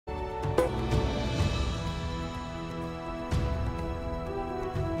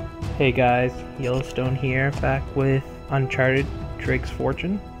Hey guys, Yellowstone here, back with Uncharted Drake's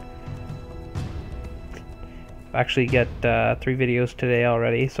Fortune. I've actually got 3 videos today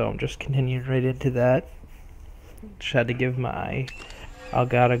already, so I'm just continuing right into that. Just had to give my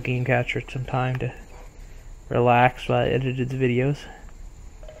Elgato game catcher some time to relax while I edited the videos.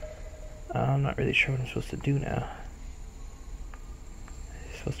 I'm not really sure what I'm supposed to do now. Am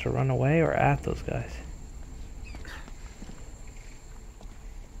I supposed to run away or at those guys?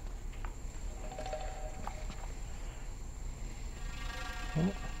 Oh,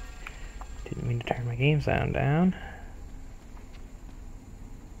 didn't mean to turn my game sound down.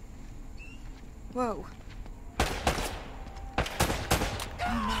 Whoa.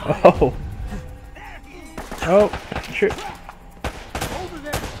 Oh. Oh, shit.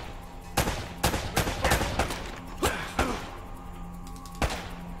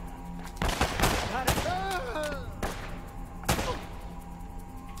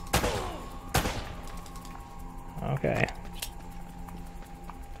 Okay.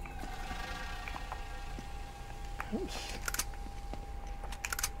 Oops.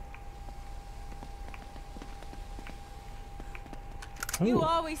 You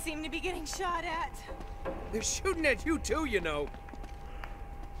always seem to be getting shot at. They're shooting at you too, you know.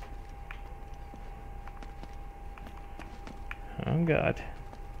 Oh god.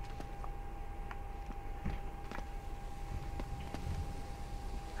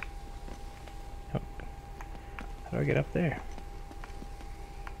 Oh. How do I get up there?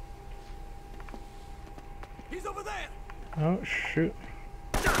 He's over there. Oh shoot.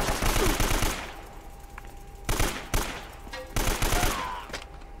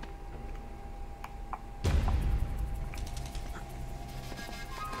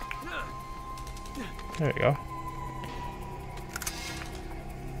 There we go.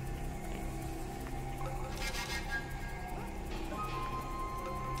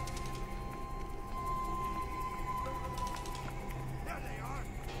 There they are.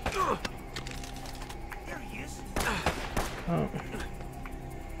 There he is. Oh.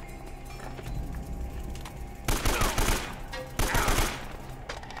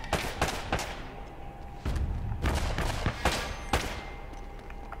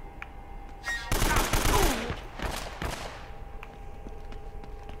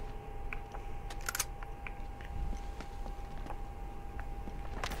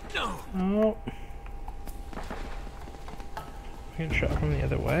 Oh. Getting shot from the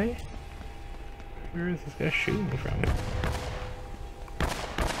other way? Where is this guy shooting me from?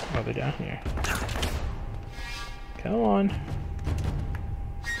 Oh, they're down here. Come on.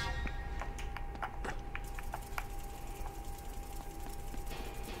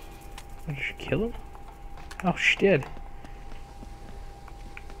 Oh, did you kill him? Oh, she did.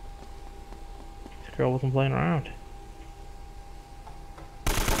 This girl wasn't playing around.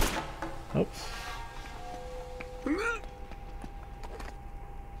 Oops.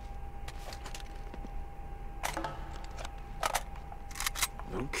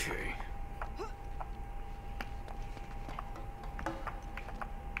 Okay.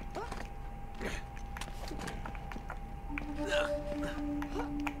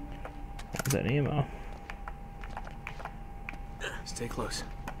 How's that ammo? Stay close.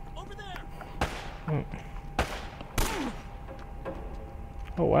 Over there. Oh.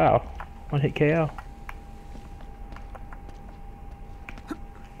 Oh wow. One hit KO.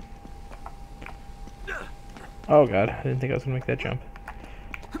 Oh god, I didn't think I was gonna make that jump.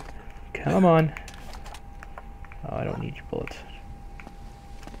 Come on. Oh, I don't need your bullets.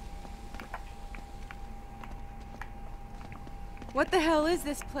 What the hell is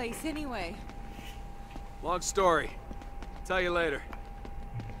this place anyway? Long story. Tell you later.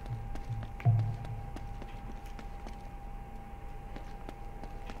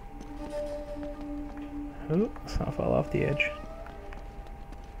 Oops, I'll fall off the edge.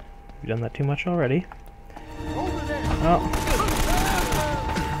 We've done that too much already. Oh.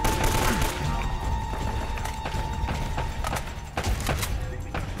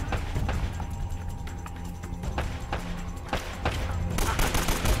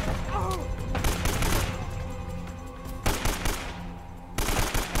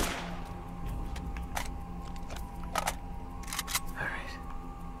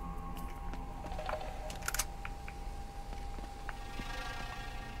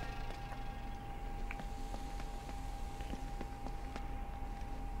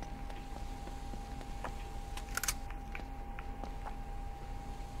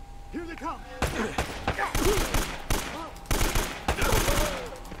 Here they come.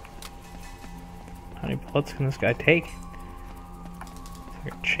 How many bullets can this guy take? He's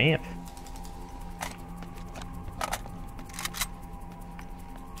like a champ.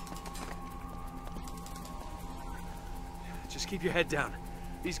 Keep your head down.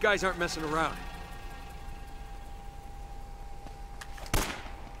 These guys aren't messing around.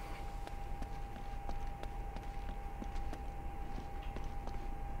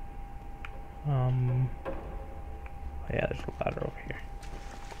 Oh yeah, there's a ladder over here.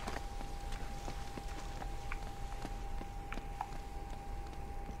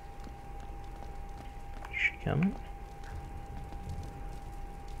 Is she coming?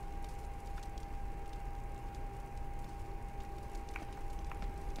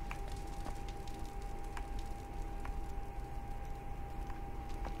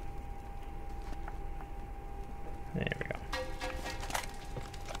 There we go.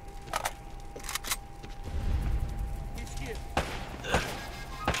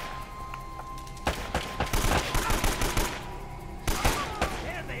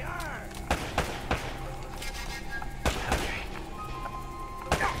 There they are.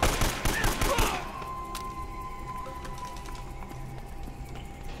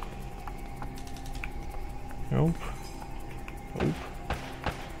 Nope. Nope.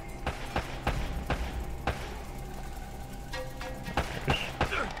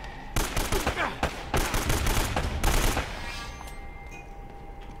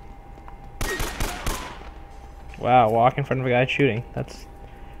 Wow, walk in front of a guy shooting. That's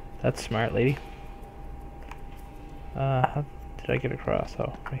smart, lady. How did I get across?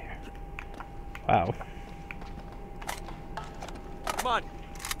 Oh, right here. Wow. Come on,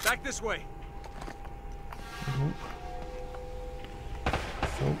 back this way. Nope.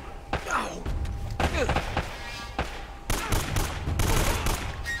 Nope. Ow.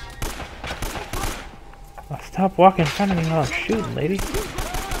 Oh, stop walking in front of me while I'm shooting, lady.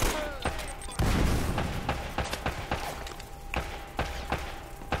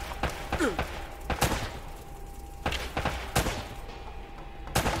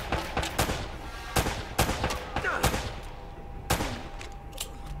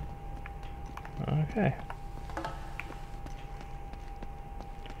 Okay.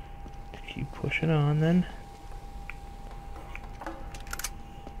 Keep pushing on then.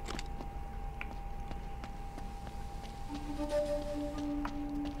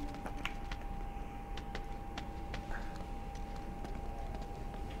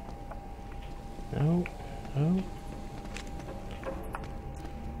 No, no.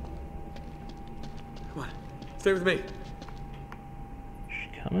 Come on, stay with me.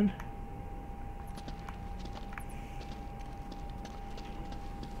 She's coming.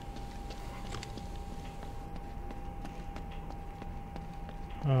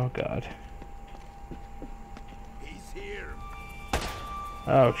 Oh God. He's here.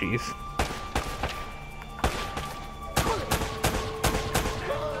 Oh jeez.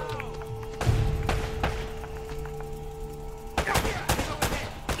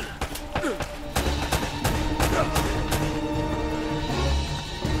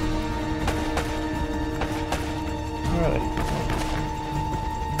 Really?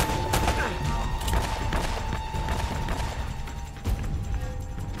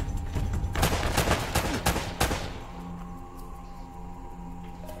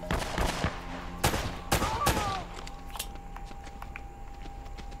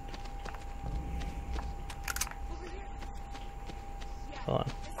 Hold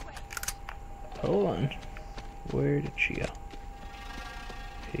on. Hold on. Where did she go?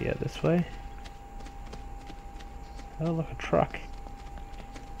 Okay, yeah, this way. Oh, look, a truck.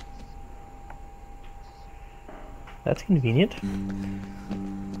 That's convenient.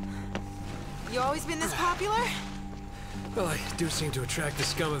 You always been this popular? Well, I do seem to attract the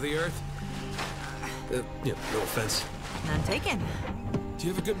scum of the earth. Yeah, no offense. None taken. Do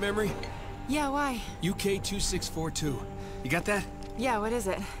you have a good memory? Yeah, why? UK 2642. You got that? Yeah, what is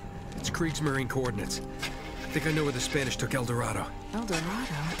it? It's Kriegsmarine coordinates. I think I know where the Spanish took El Dorado. El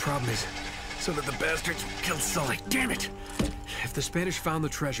Dorado? Problem is, so that the bastards killed Sully. Damn it! If the Spanish found the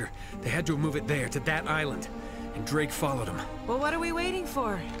treasure, they had to move it there, to that island. And Drake followed him. Well, what are we waiting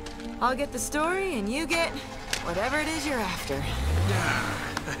for? I'll get the story, and you get whatever it is you're after.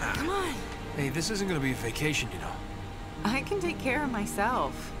 Come on. Hey, this isn't gonna be a vacation, you know. I can take care of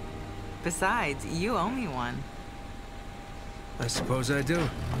myself. Besides, you owe me one. I suppose I do.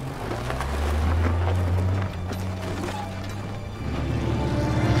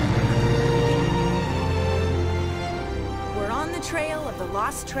 We're on the trail of the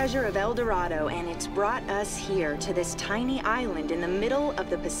lost treasure of El Dorado, and it's brought us here to this tiny island in the middle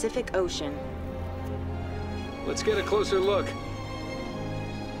of the Pacific Ocean. Let's get a closer look.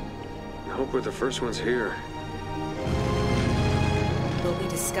 I hope we're the first ones here. Will we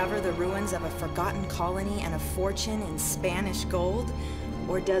discover the ruins of a forgotten colony and a fortune in Spanish gold?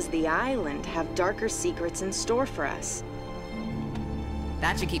 Or does the island have darker secrets in store for us?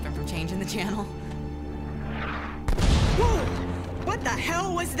 That should keep him from changing the channel. Whoa! What the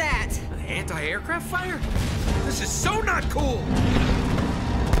hell was that? Anti-aircraft fire? This is so not cool!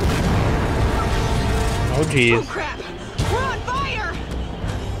 Oh jeez. Oh crap! We're on fire!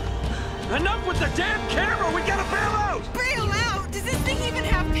 Enough with the damn camera! We gotta bail out! Bail out? Does this thing even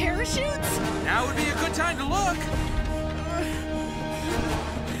have parachutes? Now would be a good time to look!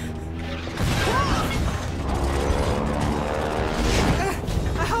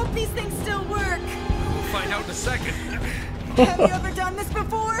 I hope these things still work. We'll find out in a second. Have you ever done this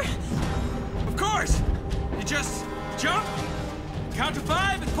before? Of course! You just jump, count to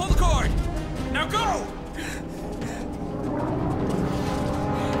 5, and pull the cord. Now go!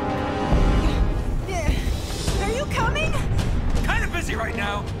 Yeah. Are you coming? Kind of busy right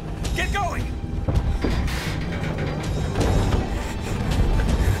now. Get going!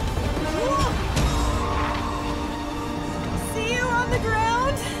 See you on the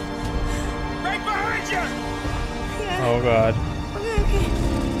ground? Right behind you! Yeah. Oh god. Okay.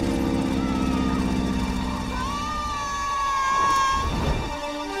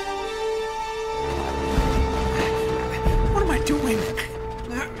 What am I doing?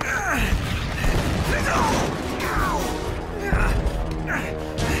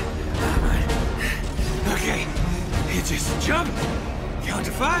 Okay, you just jump, count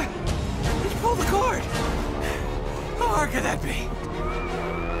to 5, and pull the cord. How hard could that be?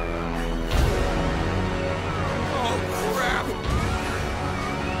 Oh, crap.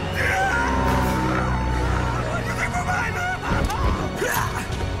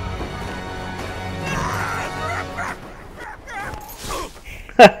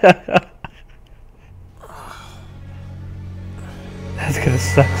 That's gonna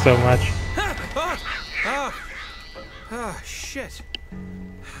suck so much. Oh, shit.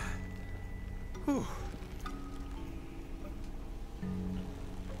 Whew.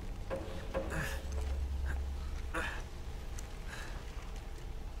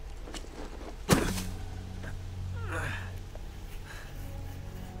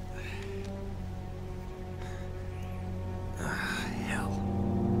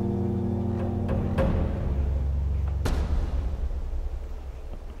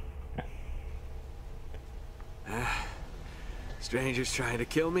 Strangers trying to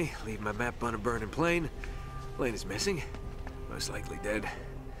kill me, leave my map on a burning plane. Plane is missing, most likely dead.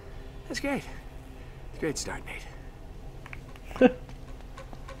 That's great. Great start, Nate.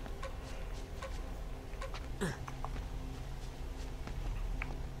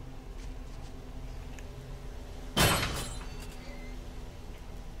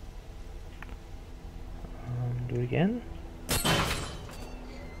 Do it again.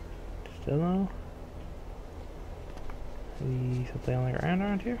 Still no. Maybe something on the ground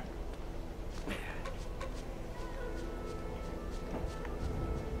around here?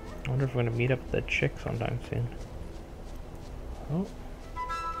 I wonder if we're gonna meet up with the chick sometime soon. Oh.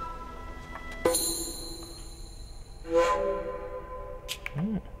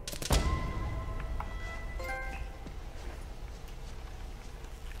 Hmm.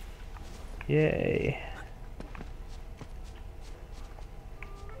 Yay.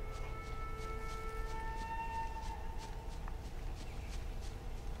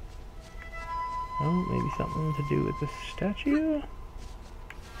 Oh, maybe something to do with the statue?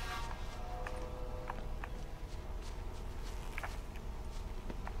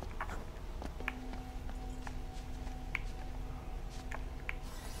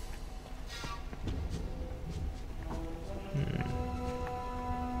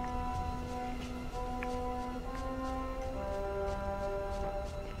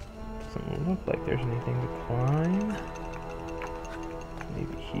 Doesn't look like there's anything to climb.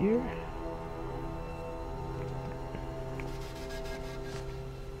 Maybe here?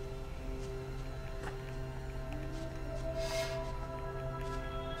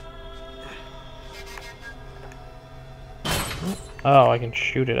 Oh, I can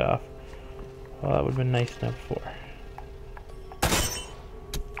shoot it off. Well, that would have been nice enough before.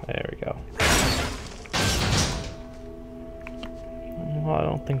 There we go. Well, I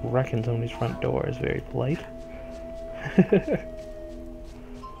don't think wrecking somebody's front door is very polite.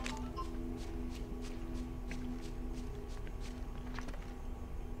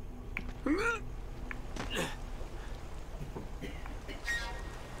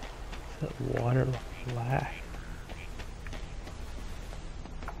 That water flash.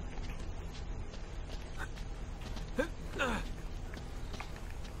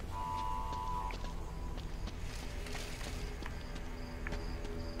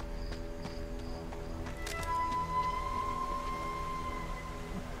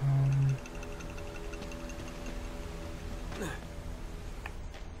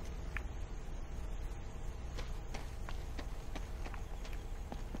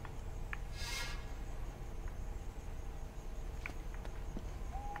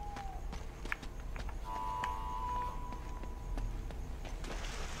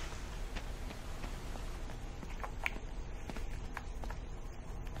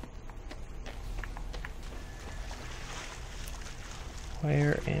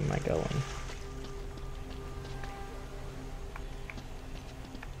 Where am I going?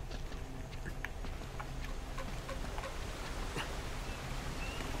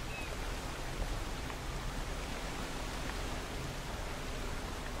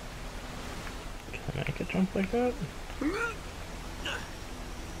 Can I make a jump like that?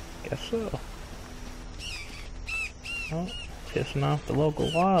 Guess so. Oh, pissing off the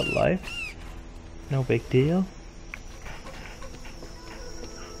local wildlife. No big deal.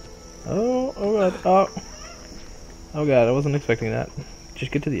 Oh god, oh god, I wasn't expecting that.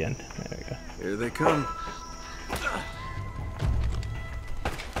 Just get to the end. There we go. Here they come.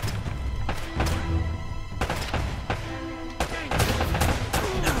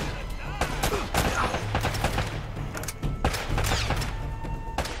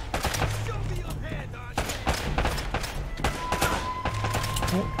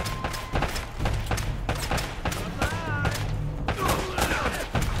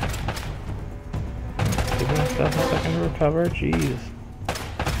 Give myself a second to recover. Jeez.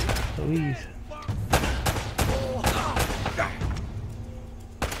 Louise.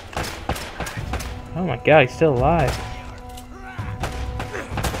 Oh my god, he's still alive.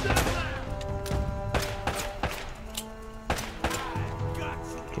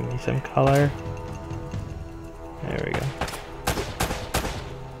 Give me some color. There we go.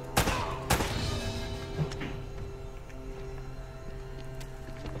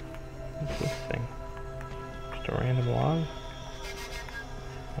 What's this thing? Just a random log?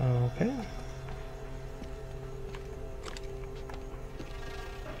 Okay.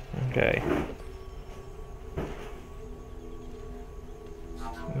 Okay.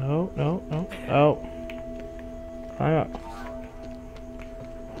 No, no, no. Oh. Climb up.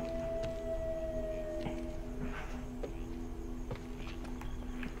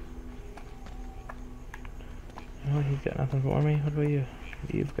 Oh, he's got nothing for me. What about you?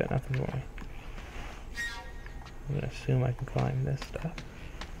 You've got nothing for me. I'm gonna assume I can climb this stuff.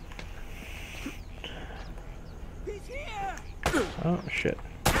 Oh, shit.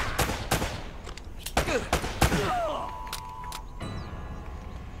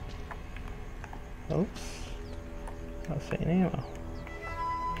 Oops. I was saying ammo.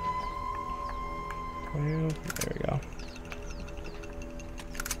 Well, there we go.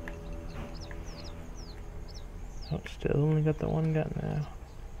 Oh, still only got the one gun now.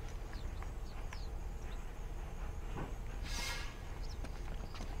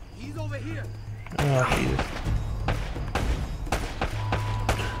 He's over here. Oh, Jesus.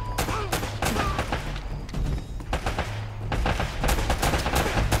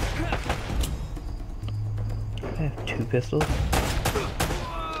 I have 2 pistols.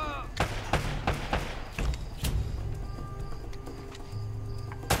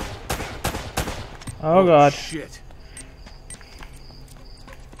 Oh god. Shit.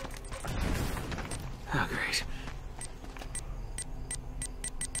 Oh, great.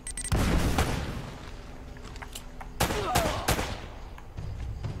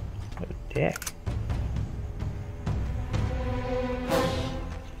 What a dick.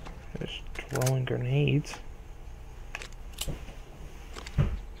 Just throwing grenades.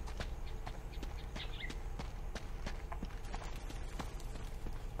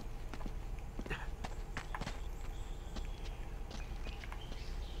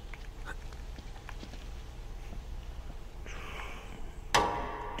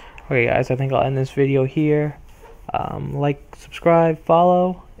 Okay guys, I think I'll end this video here. Like, subscribe,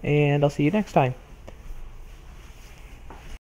 follow, and I'll see you next time.